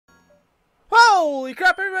Holy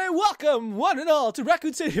crap, everybody! Welcome, one and all, to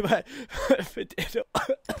Raccoon City by Potato.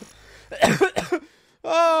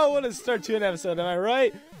 Oh, what a start to an episode, am I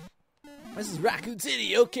right? This is Raccoon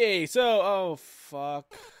City, okay, so, oh,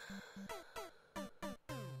 fuck.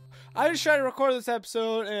 I just tried to record this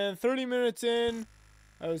episode, and 30 minutes in,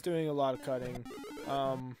 I was doing a lot of cutting.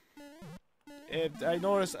 I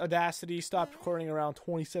noticed Audacity stopped recording around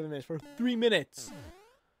 27 minutes, for 3 minutes.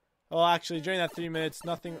 Well, actually, during that 3 minutes,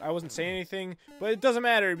 I wasn't saying anything, but it doesn't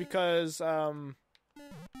matter because, I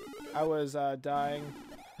was, dying.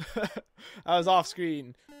 I was off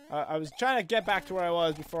screen. I was trying to get back to where I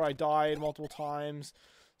was before I died multiple times.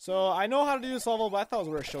 So, I know how to do this level, but I thought it was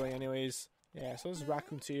worth showing anyways. Yeah, so this is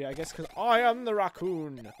Raccoon City, I guess, because I am the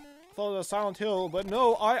raccoon. I thought it was a Silent Hill, but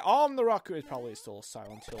no, I am the raccoon. It's probably still a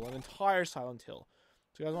Silent Hill, an entire Silent Hill.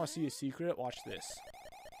 So, you guys want to see a secret? Watch this.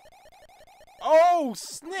 Oh,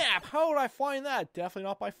 snap! How would I find that? Definitely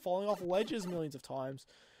not by falling off ledges millions of times.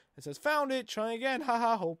 It says, found it, try again,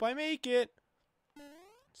 haha, hope I make it.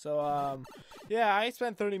 So, yeah, I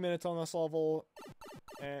spent 30 minutes on this level.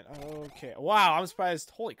 And, okay. Wow, I'm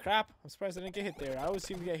surprised. Holy crap. I'm surprised I didn't get hit there. I always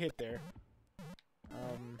seem to get hit there.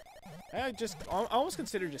 I almost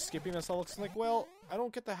considered just skipping this level. Because I'm like, well, I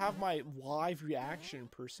don't get to have my live reaction,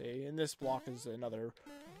 per se. And this block is another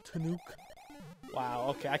Tanuke. Wow,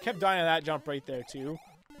 okay, I kept dying on that jump right there, too.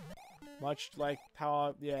 Much like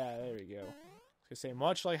how, yeah, there we go. I was gonna say,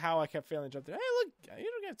 much like how I kept failing to jump there. Hey, look,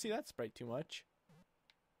 you don't get to see that sprite too much.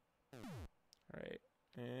 Alright.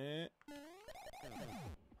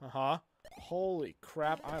 Holy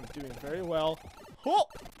crap, I'm doing very well. Oh!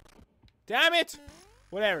 Damn it!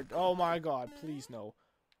 Whatever. Oh my god, please no.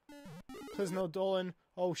 Please no, Dolan.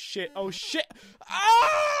 Oh shit, oh shit!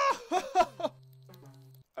 Ah!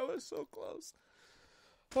 I was so close.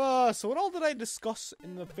 So what all did I discuss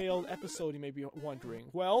in the failed episode, you may be wondering?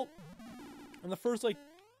 Well, in the first,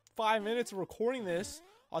 5 minutes of recording this,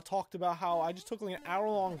 I talked about how I just took, an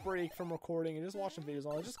hour-long break from recording and just watching videos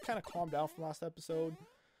on it. I just kind of calmed down from last episode.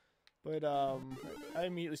 But, I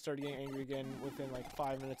immediately started getting angry again within,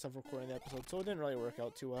 5 minutes of recording the episode, so it didn't really work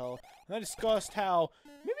out too well. And I discussed how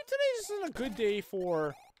maybe today isn't a good day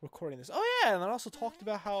for recording this. Oh, yeah, and I also talked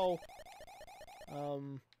about how,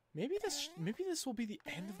 maybe this will be the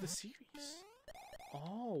end of the series.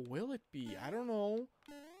 Oh, will it be? I don't know.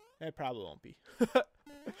 It probably won't be. Because,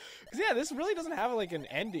 yeah, this really doesn't have, an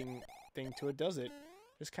ending thing to it, does it?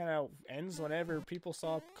 Just kind of ends whenever people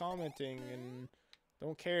stop commenting and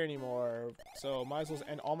don't care anymore. So, might as well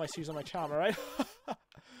end all my series on my channel, right?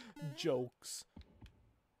 Jokes.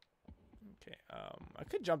 Okay, I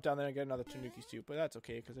could jump down there and get another Tanuki suit, but that's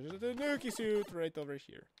okay, because there's a Tanuki suit right over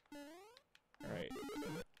here. Alright.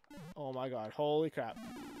 Oh my god, holy crap.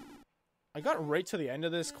 I got right to the end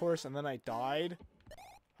of this course and then I died.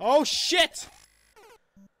 Oh shit!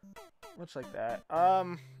 Much like that.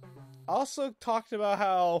 I also talked about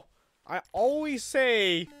how I always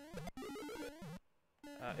say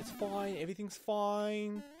it's fine, everything's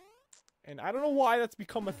fine. And I don't know why that's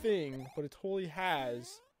become a thing, but it totally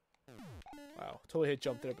has. Wow, totally hit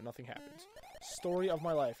jump there, but nothing happens. Story of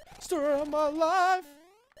my life. Story of my life!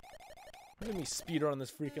 Look at me speedrun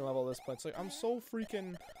this freaking level at this point. It's I'm so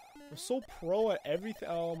pro at everything.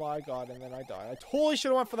 Oh my god, and then I die. I totally should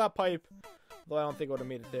have went for that pipe. Though I don't think I would have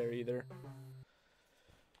made it there either.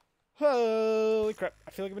 Holy crap. I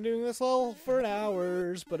feel like I've been doing this level for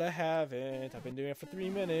hours, but I haven't. I've been doing it for 3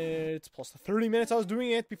 minutes, plus the 30 minutes I was doing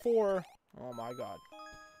it before. Oh my god.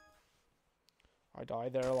 I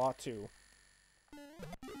died there a lot too.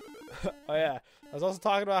 Oh yeah, I was also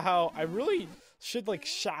talking about how I really should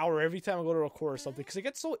shower every time I go to record or something, because it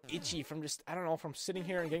gets so itchy from just, I don't know, from sitting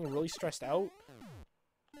here and getting really stressed out.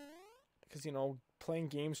 Because, playing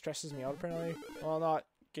games stresses me out apparently. Well, not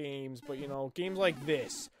games, but games like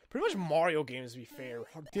this. Pretty much Mario games, to be fair.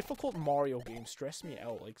 Difficult Mario games stress me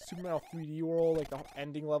out. Like Super Mario 3D World, the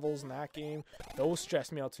ending levels in that game, those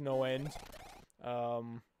stress me out to no end.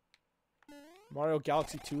 Mario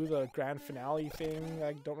Galaxy 2, the grand finale thing,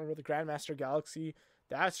 I don't remember, the Grandmaster Galaxy,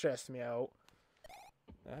 that stressed me out.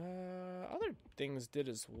 Other things did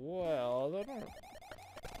as well. I don't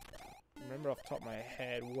remember off the top of my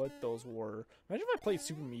head what those were. Imagine if I played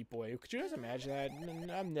Super Meat Boy. Could you guys imagine that?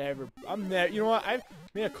 I'm never, you know what? I've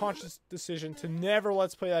made a conscious decision to never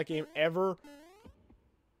let's play that game ever.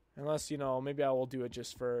 Unless, maybe I will do it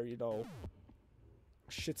just for,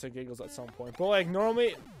 shits and giggles at some point. But,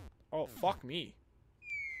 normally, oh, fuck me.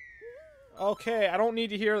 Okay, I don't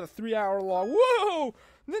need to hear the 3-hour long, whoa!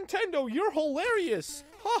 Nintendo, you're hilarious!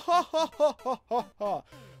 Ha ha ha ha ha ha ha!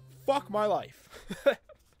 Fuck my life.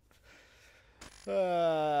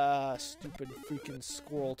 Stupid freaking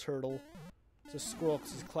squirrel turtle. It's a squirrel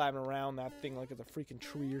because he's climbing around that thing like it's a freaking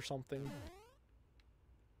tree or something.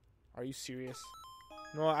 Are you serious?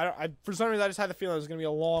 No, I for some reason I just had the feeling it was gonna be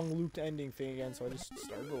a long looped ending thing again, so I just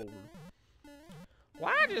started over.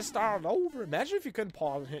 Why did it start over? Imagine if you couldn't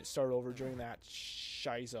pause and hit start over during that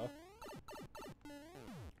shiza.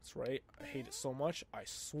 That's right. I hate it so much. I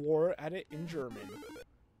swore at it in German.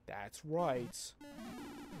 That's right.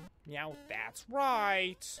 Meow. That's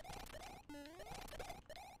right.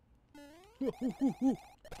 So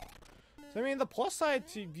I mean, the plus side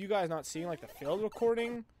to you guys not seeing like the failed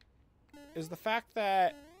recording is the fact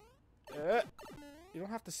that you don't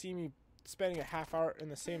have to see me spending a half hour in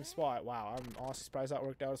the same spot. Wow, I'm honestly surprised that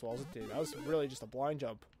worked out as well as it did. That was really just a blind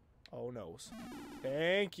jump. Oh no.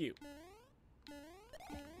 Thank you.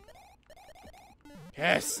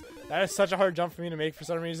 Yes! That is such a hard jump for me to make for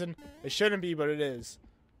some reason. It shouldn't be, but it is.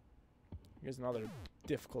 Here's another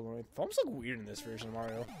difficult one. Thumbs look weird in this version of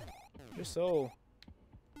Mario. Just so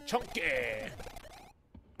chunky.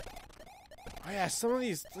 Oh yeah, some of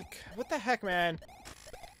these, like, what the heck, man?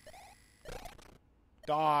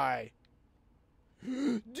 Die.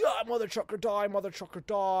 Die, mother trucker, die, mother trucker,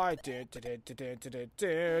 die. Die,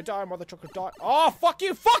 mother trucker, die. Oh, fuck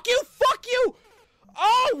you, fuck you, fuck you!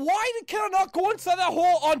 Oh, why can I not go inside that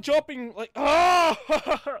hole on jumping? Like, oh!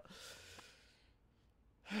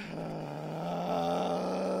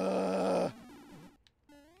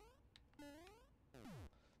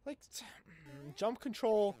 Like, jump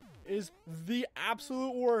control is the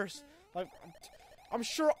absolute worst. Like, I'm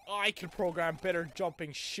sure I could program better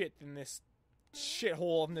jumping shit than this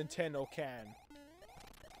shithole of Nintendo can.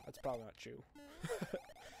 That's probably not true.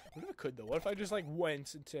 What if I could, though? What if I just, like,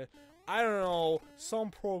 went into, I don't know, some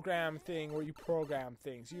program thing where you program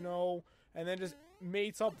things, you know? And then just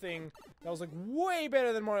made something that was, like, way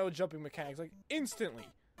better than Mario jumping mechanics, like, instantly.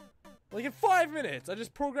 Like, in 5 minutes, I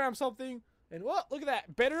just programmed something, and what? Look at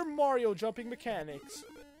that. Better Mario jumping mechanics.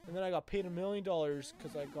 And then I got paid $1 million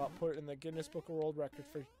because I got put in the Guinness Book of World Records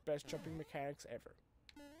for best jumping mechanics ever.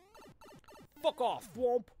 Fuck off,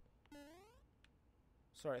 Thwomp!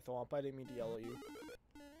 Sorry, Thwomp, I didn't mean to yell at you.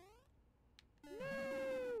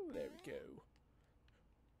 There we go.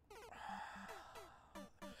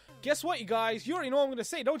 Guess what, you guys? You already know what I'm going to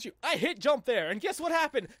say, don't you? I hit jump there, and guess what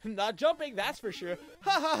happened? Not jumping, that's for sure.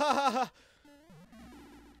 Ha ha ha ha ha!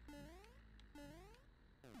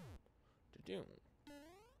 Do-do.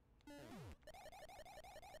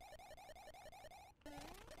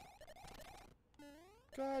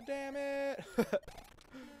 God damn it!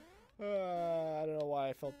 I don't know why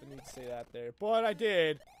I felt the need to say that there, but I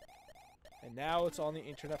did. And now it's on the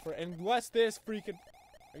internet for, unless this freaking,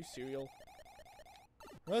 are you serial?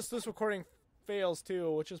 Unless this recording fails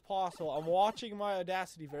too, which is possible. I'm watching my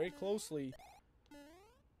Audacity very closely.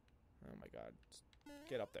 Oh my god,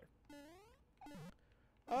 get up there.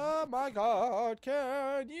 Oh my god,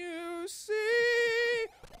 can you see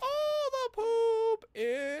all the poop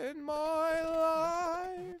in my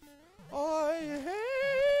life? I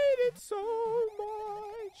hate it so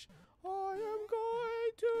much. I am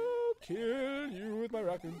going to kill you with my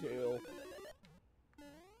raccoon tail.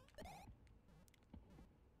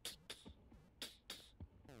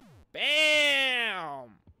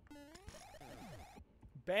 Bam!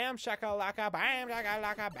 Bam shakalaka, bam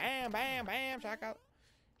shakalaka, bam bam bam shaka.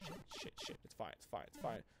 Shit, it's fine, it's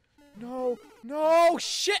fine. No, no,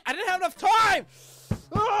 shit! I didn't have enough time!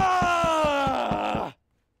 Ah!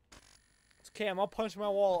 It's okay, I'm not punching my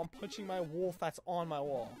wall. I'm punching my wolf that's on my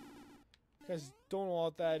wall. If you guys don't know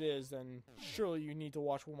what that is, then surely you need to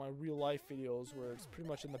watch one of my real life videos where it's pretty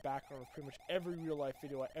much in the background of pretty much every real life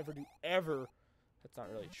video I ever do, ever. That's not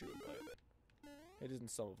really true, but it is in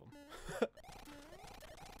some of them.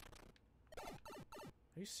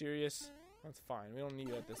 Are you serious? That's fine. We don't need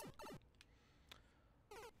it at this.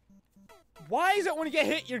 Why is it when you get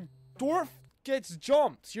hit, your dwarf gets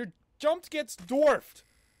jumped? Your jumped gets dwarfed.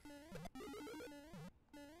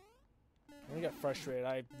 When I get frustrated,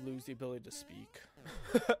 I lose the ability to speak.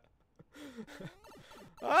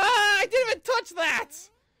 Ah! I didn't even touch that!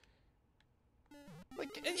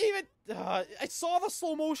 Like, even... I saw the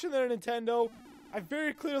slow motion there, Nintendo. I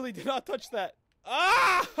very clearly did not touch that.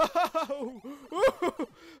 Ah!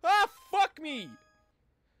 Ah, fuck me!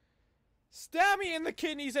 Stab me in the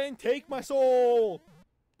kidneys and take my soul!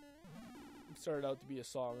 It started out to be a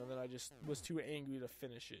song, and then I just was too angry to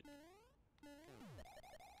finish it.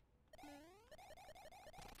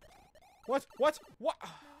 What? What? What?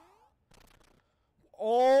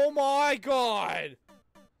 Oh my god!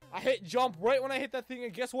 I hit jump right when I hit that thing,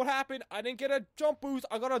 and guess what happened? I didn't get a jump boost,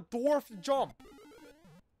 I got a dwarf jump.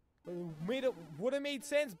 Would have made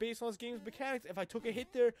sense based on this game's mechanics if I took a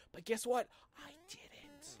hit there. But guess what? I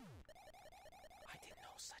didn't. I did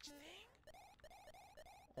no such thing.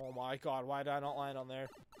 Oh my god, why did I not land on there?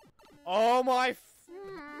 Oh my...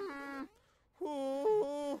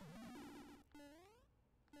 Ooh.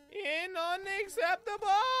 Unacceptable!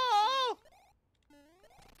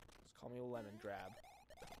 Just call me a lemon grab.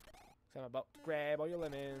 I'm about to grab all your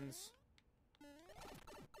lemons.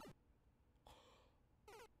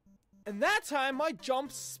 And that time, my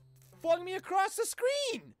jumps flung me across the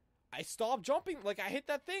screen! I stopped jumping, like I hit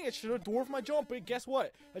that thing, it should have dwarfed my jump, but guess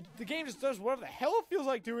what? The game just does whatever the hell it feels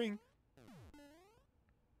like doing.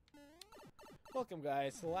 Welcome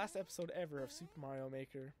guys to the last episode ever of Super Mario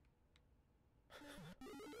Maker.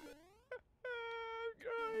 I'm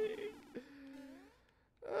crying.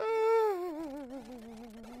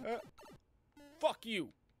 Fuck you!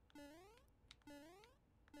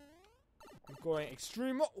 I'm going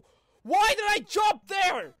extreme. Why did I jump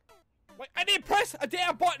there? Like, I didn't press a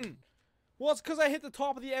damn button! Well, it's because I hit the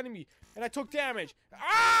top of the enemy and I took damage.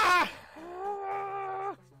 Ah!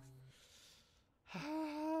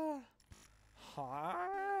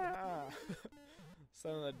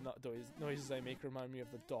 Some of the noises I make remind me of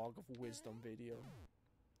the Dog of Wisdom video.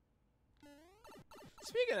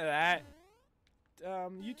 Speaking of that,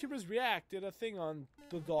 YouTubers React did a thing on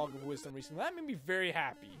the Dog of Wisdom recently. That made me very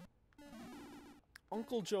happy.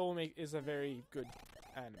 Uncle Joe is a very good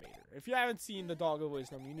animator. If you haven't seen the Dog of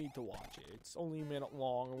Wisdom, you need to watch it. It's only a minute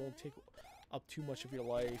long and won't take up too much of your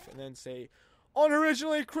life. And then say,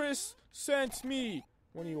 "Unoriginally Chris sent me"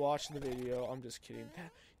 when you watch the video. I'm just kidding.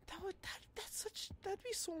 That'd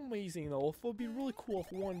be so amazing though. It would be really cool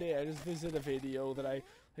if one day I just visit a video that I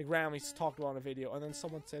like randomly talked about in a video, and then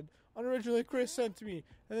someone said, "Unoriginally Chris sent me,"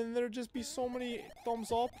 and then there'd just be so many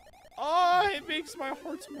thumbs up. Ah, it makes my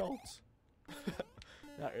heart melt.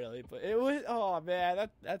 Not really, but it was. Oh man,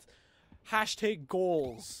 that's hashtag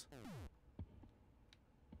goals.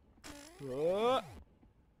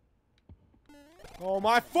 Oh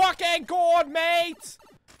my fucking god, mate!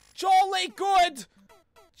 Jolly good!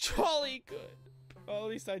 Jolly good. Well, at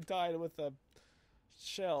least I died with a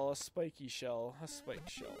shell, a spiky shell, a spike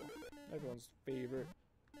shell. Everyone's favorite.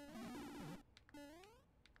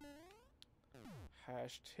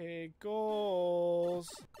 Hashtag goals.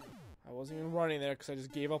 I wasn't even running there because I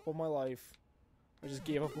just gave up on my life. I just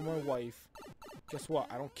gave up on my wife. Guess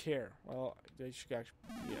what? I don't care. Well, they should actually.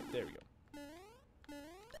 Yeah, there we go.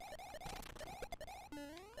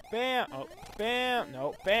 Bam! Oh, bam!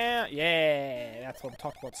 No, bam! Yeah! That's what I'm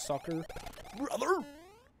talking about, sucker. Brother!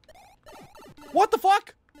 What the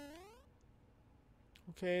fuck?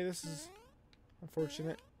 Okay, this is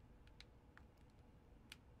unfortunate.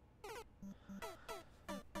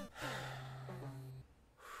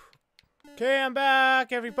 Okay, I'm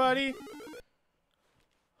back, everybody.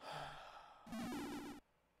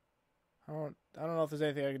 I don't know if there's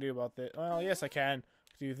anything I can do about this. Well, yes, I can.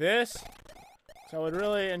 Do this. So I would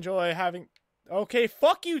really enjoy having... Okay,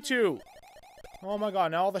 fuck you two! Oh my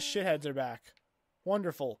god, now all the shitheads are back.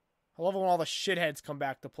 Wonderful. I love it when all the shitheads come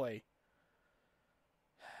back to play.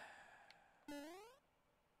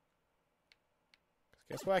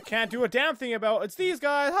 Guess what I can't do a damn thing about? It's these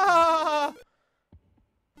guys! Ha ha ha!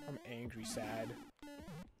 I'm angry sad.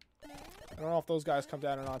 I don't know if those guys come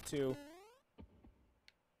down or not too.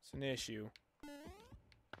 It's an issue.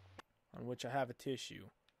 On which I have a tissue.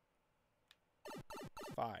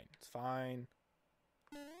 It's fine. It's fine.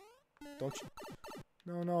 Don't you...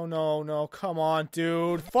 No, no, no, no. Come on,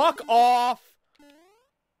 dude. Fuck off!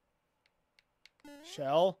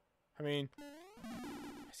 Shell? I mean...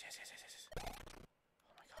 Yes, yes, yes, yes, yes.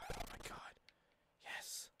 Oh my god, oh my god.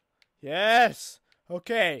 Yes. Yes!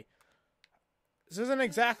 Okay. This isn't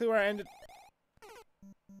exactly where I ended...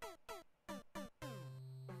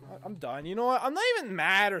 I'm done. You know what? I'm not even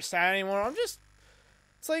mad or sad anymore. I'm just...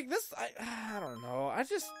 It's like this... I don't know.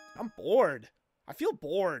 I'm bored. I feel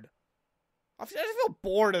bored. I just feel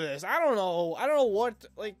bored of this. I don't know. I don't know what...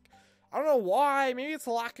 Like... I don't know why. Maybe it's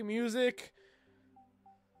a lack of music.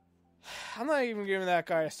 I'm not even giving that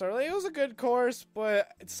guy a start. Like, it was a good course, but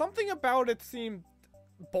something about it seemed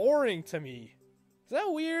boring to me. Is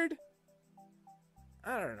that weird?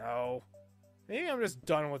 I don't know. Maybe I'm just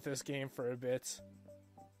done with this game for a bit.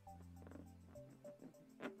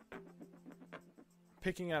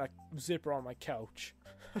 Picking out a zipper on my couch.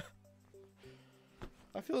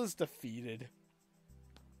 I feel just defeated.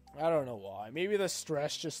 I don't know why. Maybe the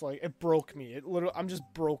stress just like it broke me. It literally, I'm just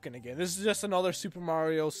broken again. This is just another Super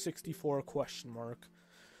Mario 64 question mark.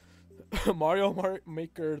 Mario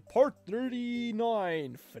Maker Part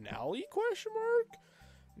 39 finale question mark.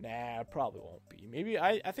 Nah, probably won't be. Maybe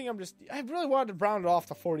I think I really wanted to round it off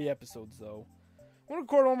to 40 episodes though. I'm gonna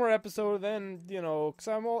record one more episode, then because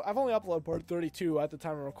I've only uploaded part 32 at the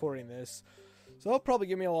time of recording this, so that'll probably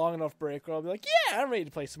give me a long enough break where I'll be like, yeah, I'm ready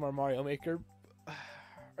to play some more Mario Maker.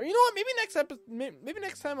 Or you know what? Maybe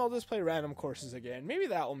next time I'll just play random courses again. Maybe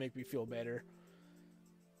that will make me feel better.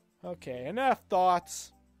 Okay, enough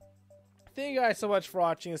thoughts. Thank you guys so much for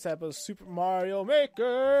watching this episode of Super Mario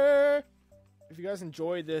Maker. If you guys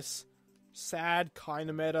enjoyed this sad, kind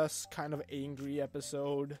of meta, kind of angry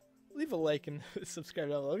episode, leave a like and subscribe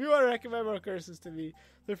down below. If you want to recommend more courses to me,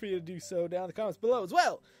 feel free to do so down in the comments below as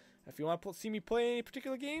well. If you want to see me play any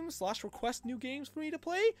particular games, / request new games for me to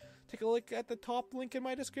play, take a look at the top link in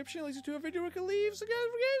my description. It leads you to a video we can leave. So guys,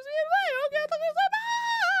 for games, okay, look at that.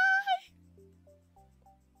 Bye!